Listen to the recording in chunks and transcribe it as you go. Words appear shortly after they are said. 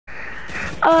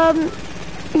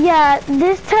Yeah,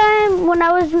 this time when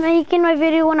I was making my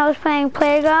video when I was playing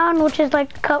Playground, which is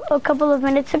like a couple of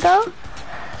minutes ago.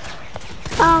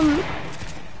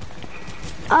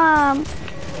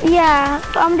 Yeah,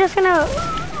 I'm just gonna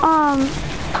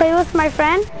play with my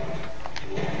friend.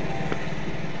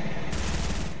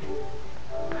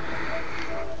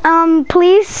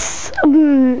 Please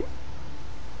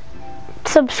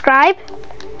subscribe,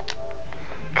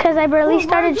 cause I barely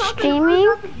started streaming.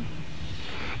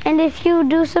 And if you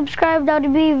do subscribe, that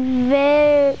would be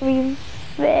very,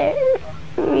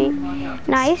 very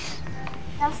nice.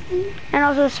 And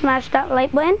also smash that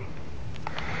like button.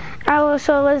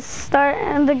 So let's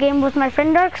start the game with my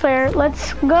friend Darkslayer.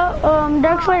 Let's go,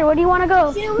 Darkslayer, where do you want to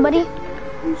go, buddy?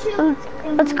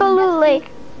 Let's go Loot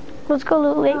Lake. Let's go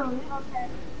Loot Lake. Okay.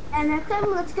 And next time,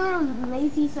 let's go to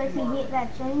Lazy so I can get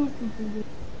that Chinese completed.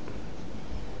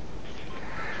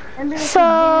 So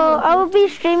I will be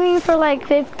streaming for like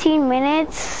 15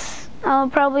 minutes. I'll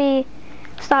probably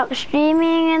stop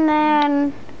streaming and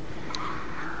then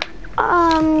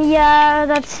yeah,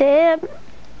 that's it.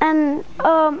 And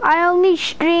I'm only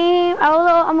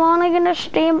gonna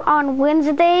stream on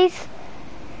Wednesdays,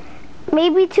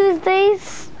 maybe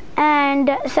Tuesdays, and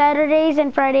Saturdays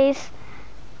and Fridays.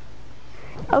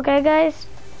 Okay, guys.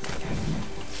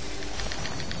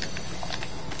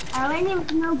 I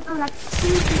didn't know, bro, that's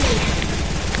stupid.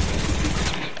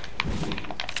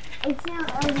 I can't,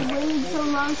 I was waiting so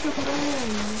long to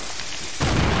win.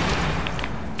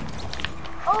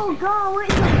 Oh god, what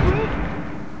is that?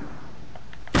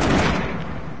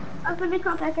 I'm gonna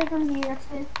come back, I can hear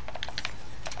it.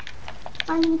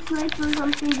 I need sniper or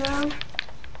something, bro.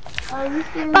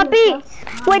 Puppy,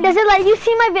 wait, does it let you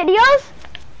see my videos?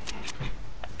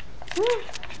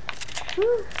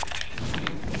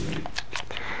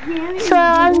 So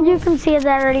as you can see, that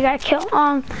I already got killed.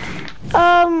 Oh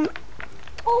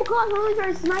god, who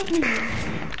are sniping?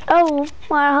 Oh,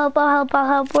 well, I'll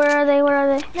help. Where are they?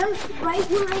 Just right,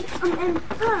 and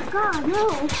oh god, no.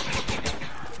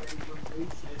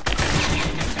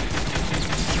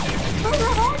 Where the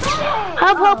heck?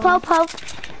 Help.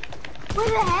 Where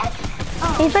the heck?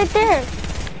 Oh. He's right there.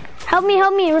 Help me,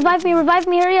 revive me,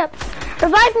 hurry up.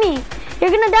 Revive me,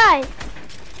 you're gonna die.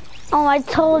 Oh, I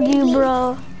told you,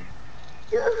 bro.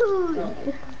 Dude.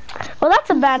 Well, that's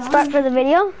a bad start for the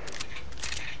video.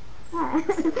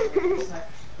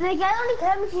 The guy only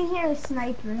got me here a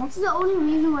sniper. That's the only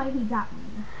reason why he got me.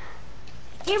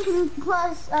 And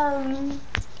plus,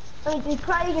 we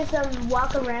probably just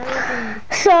walk around and...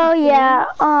 So yeah,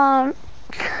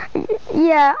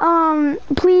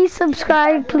 please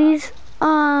subscribe, please.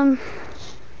 Yeah,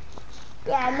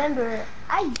 I remember.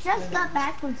 I just got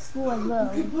back from school as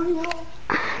well.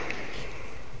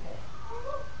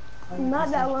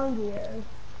 Not that long ago.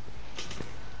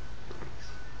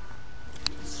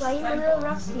 So I'm a little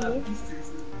rusty. Oh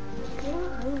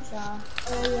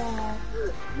yeah.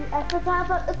 I forgot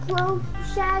about the clone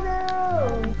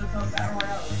shadow.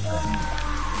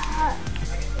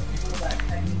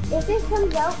 If it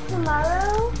comes out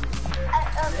tomorrow, I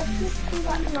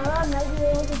might be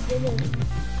able to get it.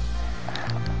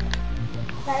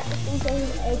 That is an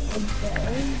egg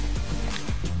today.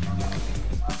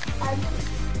 I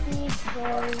see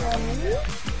for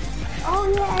oh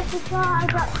yeah, I forgot. I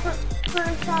got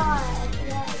first shot.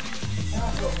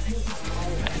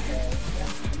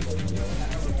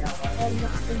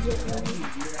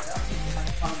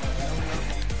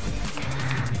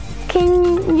 Can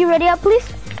you ready up, please?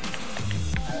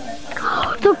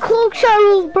 The cloak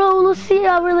shadows, bro. Let's see.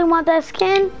 I really want that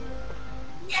skin.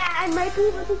 Yeah, I might be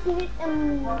able to get it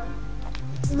in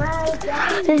my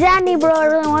Zanny, bro, I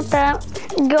really want that.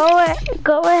 Go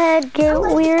ahead, get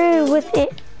weird with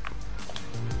it.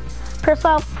 Press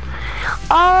up.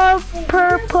 All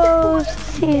purpose.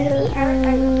 I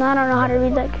don't know how to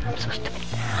read that. I'm so stupid.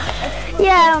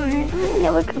 Yeah,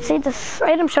 we can see this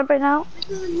item shop right now.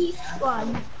 There's a new squad.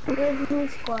 There's a new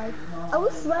squad. I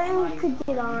was Slime could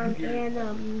get on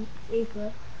and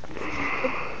Ava.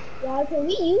 Yeah, okay,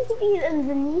 we used to be in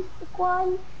the new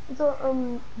squad. So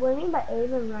what I mean by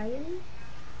Ava and Ryan,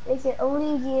 they can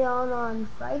only get on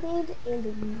Fridays and the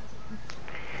weekends.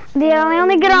 They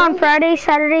only get on Fridays,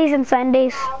 Saturdays, and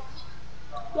Sundays.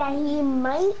 Yeah, he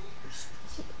might.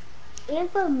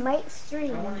 Ava might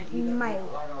stream. He might.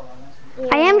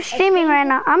 I am streaming right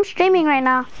now. I'm streaming right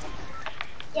now.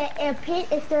 Yeah,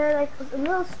 if they're like a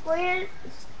little scared,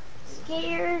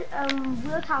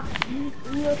 we'll talk.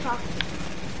 We'll talk.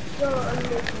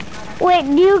 Wait,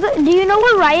 do you know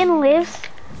where Ryan lives?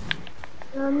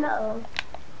 No.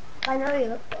 I know what he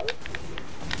looks like.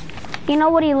 You know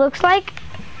what he looks like?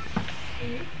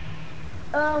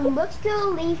 Let's go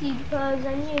lazy because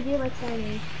I need to do my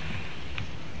training.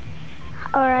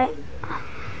 Alright.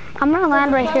 I'm gonna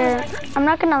land right here. I'm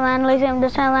not gonna land lazy, I'm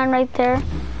just gonna land right there.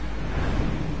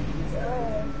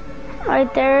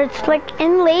 Right there. It's like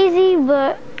in lazy,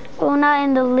 but well, not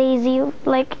in the lazy,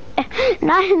 like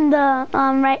not in the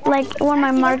right, like where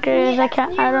my marker is. I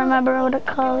don't remember what it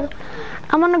called.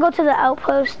 I'm gonna go to the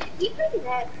outpost.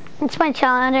 It's my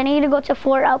challenge. I need to go to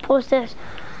 4 outposts.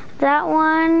 That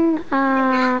one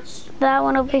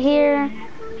over here,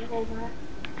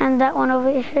 and that one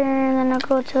over here, and then I'll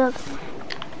go to the.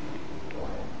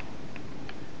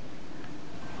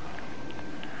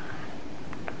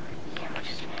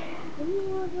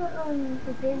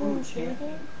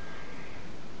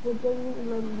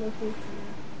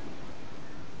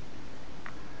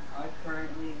 I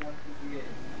currently want to get.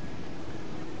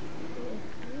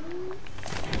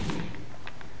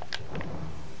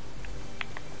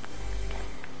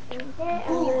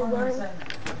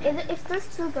 If there's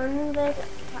 2 guns there,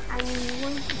 I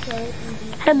want to play it.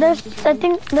 And I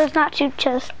think there's not 2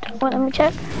 chests. Wait, let me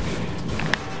check.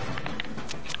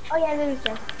 Oh yeah, there's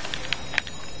just.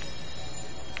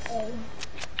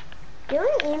 The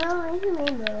only ammo is the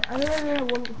main though. I don't really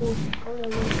have one to go.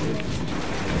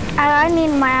 I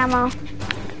need my ammo. Dude,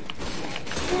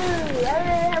 I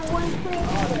don't have one clip. I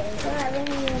don't have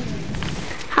any ammo.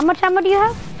 How much ammo do you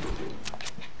have?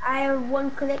 I have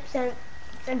 1 clip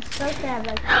and supposed to have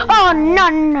like. Oh no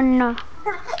no no! I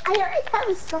already have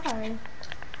a scar.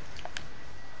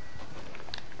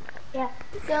 Yeah,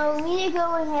 so we need to go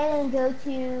ahead and go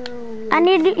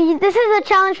to. This is a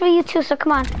challenge for you too. So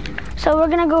come on. So we're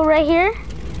gonna go right here.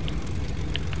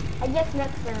 I guess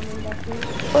next round I'm guessing.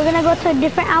 We're gonna go to a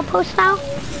different outpost now.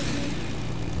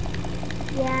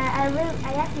 Yeah,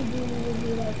 I actually do need to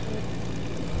do that too.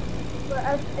 But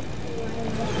I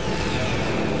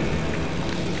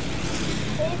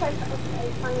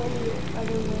find any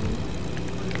other one.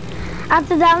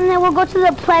 After that one, then we'll go to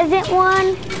the pleasant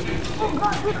one. Oh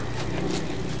God!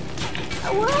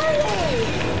 Where are they?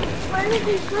 Why are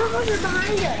these girls are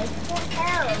behind us? What the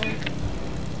hell?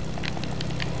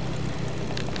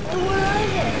 Where are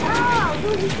they? Oh,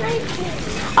 those are crazy.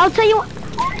 I'll tell you what.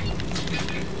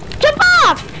 Jump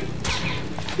off!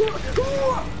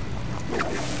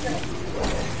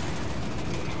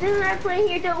 There's an airplane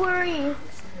here, don't worry.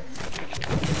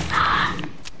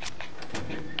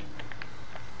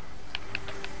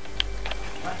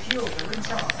 My shield, they're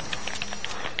inside.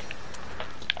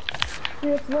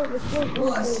 Let's go.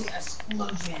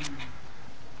 Explosion.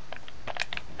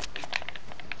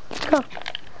 Let's go.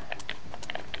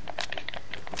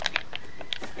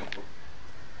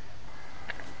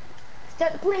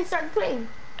 Start the plane.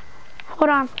 Hold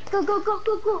on. Go.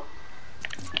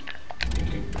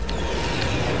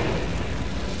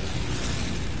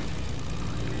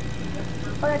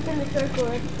 Oh, that's in the circle,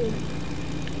 let's see.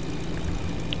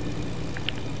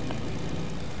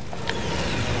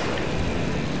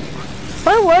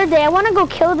 Where were they? I want to go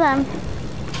kill them.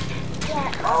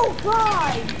 Yeah. Oh,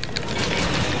 God!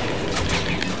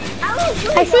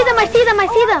 I see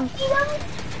them.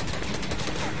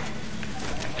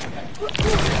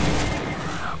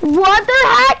 What? They're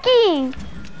hacking!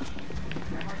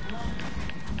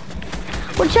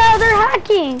 Watch out, they're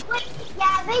hacking! Wait,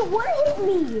 yeah, they would hit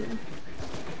me!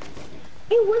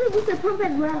 It would have with the pump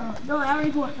as well. No, I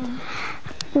already got them.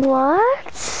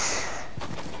 What?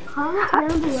 Comment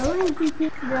down below and see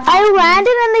if I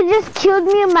landed and they just killed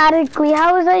me automatically.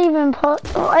 How is that even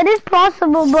possible? It is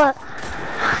possible, but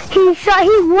he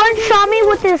one-shot me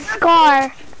with his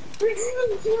scar. We're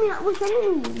even teaming up with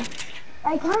enemies.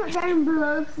 Comment down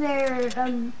below if they're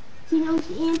teaming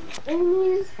with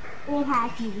enemies or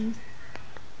hacking.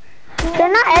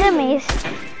 They're not enemies.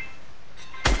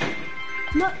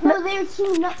 No, they're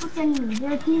teaming up with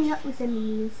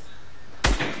enemies.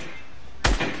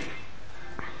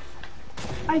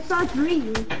 I saw 3.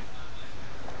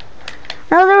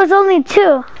 No, there was only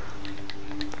 2.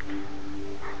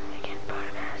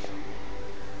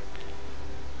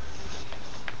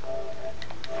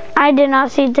 I did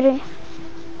not see 3.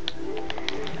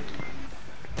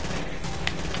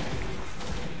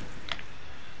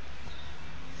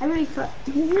 I really thought.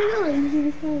 Did you really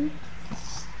do this one?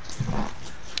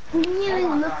 We need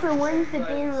to look for one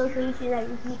forbidden location that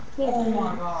we can't Oh do.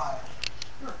 my God.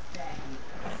 Not that.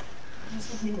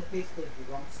 Just give me the face clip, you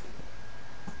wrong.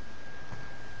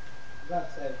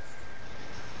 That's it.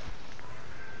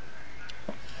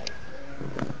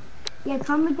 Yeah,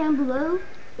 comment down below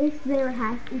if you think they're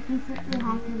hacking.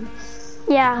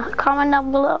 Yeah, comment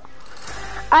down below.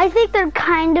 I think they're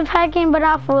kind of hacking, but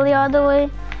not fully all the way.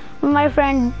 My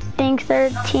friend thinks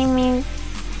they're teaming.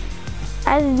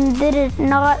 I did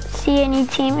not see any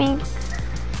teaming.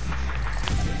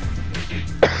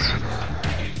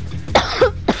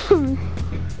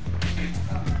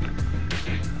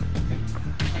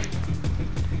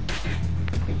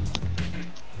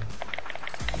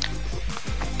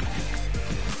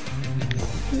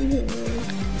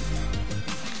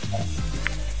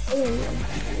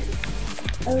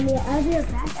 I'll be back.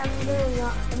 I'm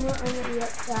gonna be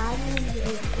outside.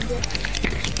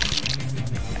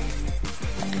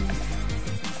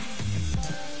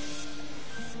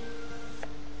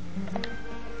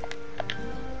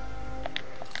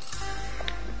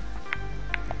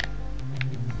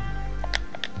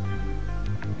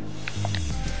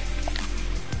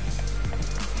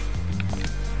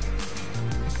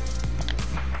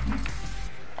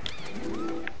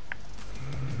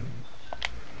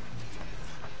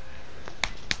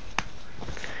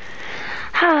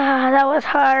 That was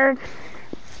hard.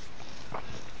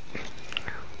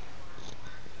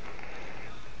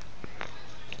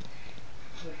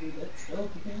 Dude, that's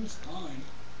dope. You can respawn,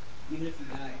 even if you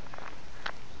die.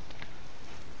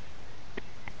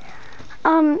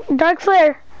 Dark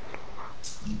Flare.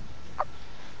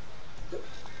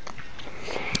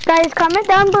 Guys, comment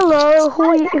down below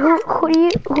who's your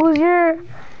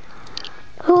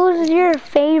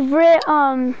favorite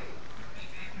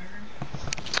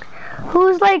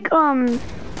who's like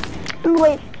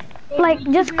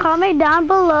just comment down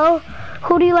below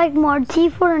who do you like more,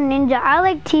 Tifu or Ninja? I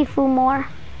like Tifu more.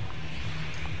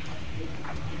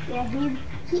 Yeah,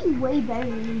 he's way better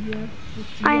than you.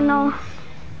 I know.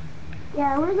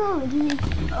 Yeah, we're going to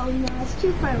oh no, it's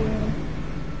too far away.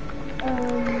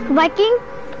 Viking?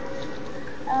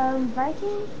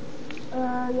 Viking?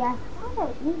 Yeah, I thought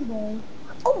it was there.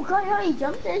 Oh god, how he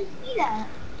jumped in, see that?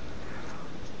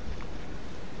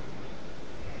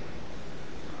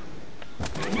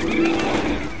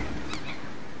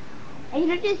 I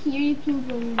can just hear you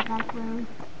people in the background.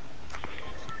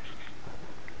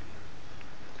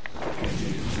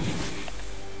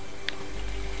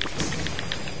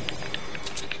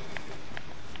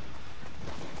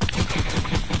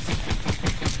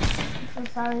 I'm so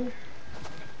sorry.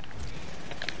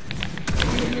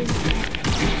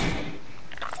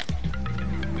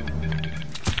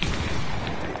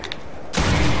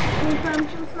 I'm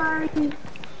so sorry.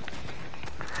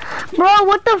 Bro,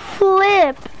 what the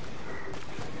flip?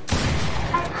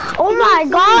 Oh my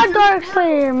god, Dark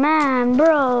Slayer, man,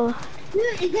 bro.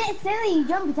 Dude, it didn't say that you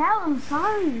jumped out, I'm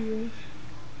sorry.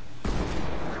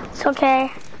 It's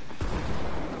okay.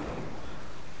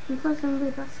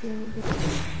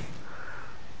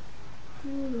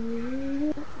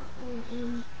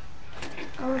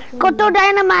 Go throw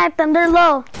dynamite at them, they're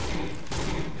low.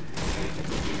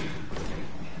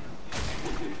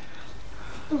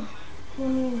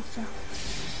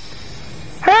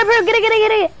 Hurry up, hurry up,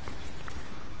 get it.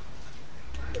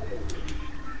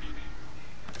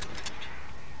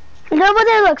 They're over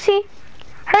there, look, see?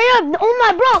 Hurry up, oh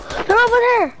my bro, they're over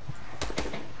there.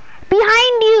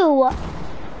 Behind you.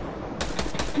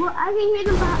 Well, I can hear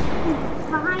them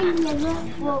behind me as well.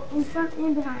 Well, in front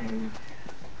and behind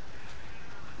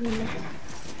me.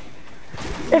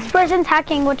 This person's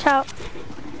hacking, watch out.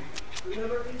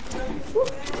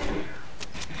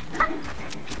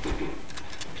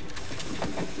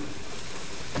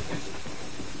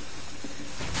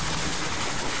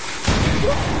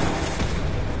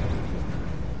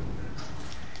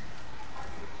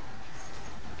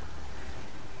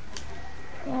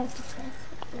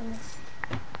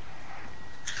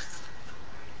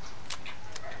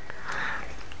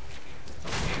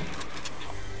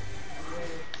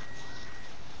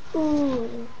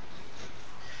 Ooh.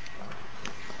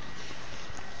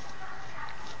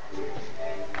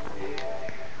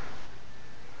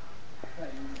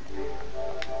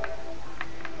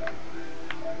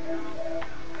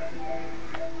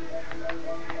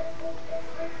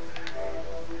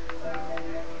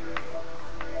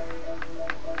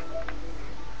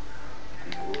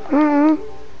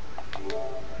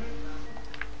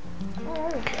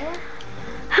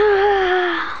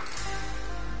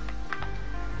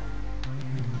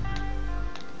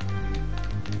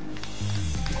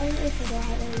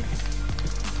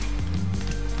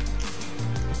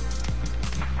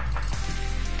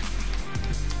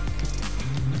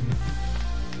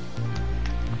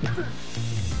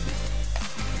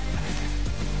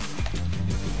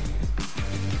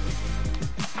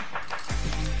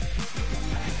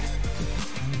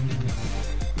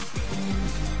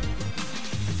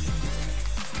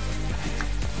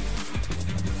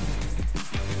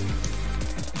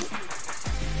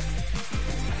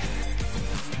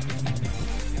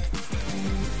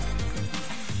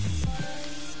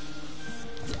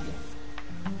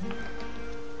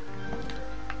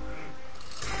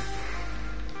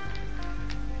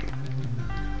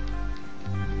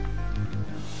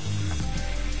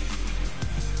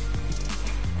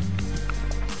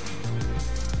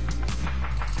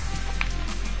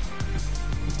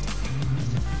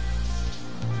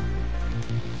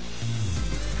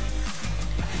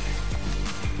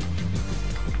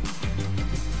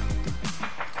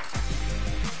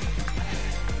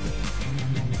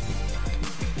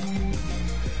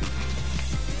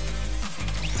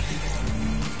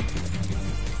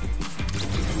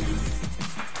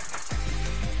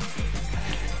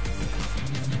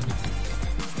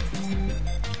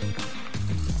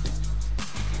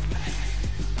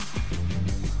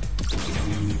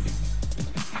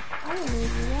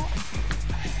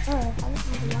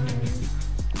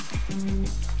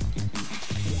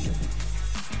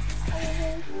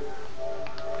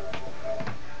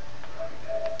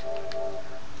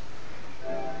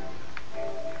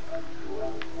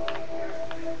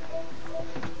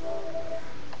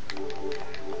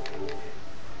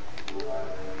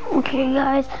 Okay,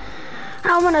 guys,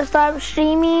 I'm gonna start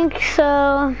streaming,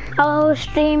 so I'll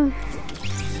stream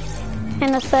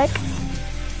in a sec.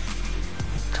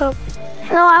 So,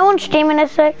 no, I won't stream in a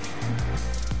sec.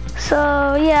 So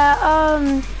yeah,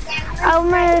 I'm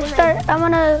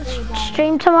gonna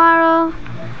stream tomorrow.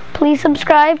 Please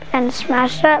subscribe and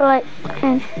smash that like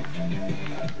button.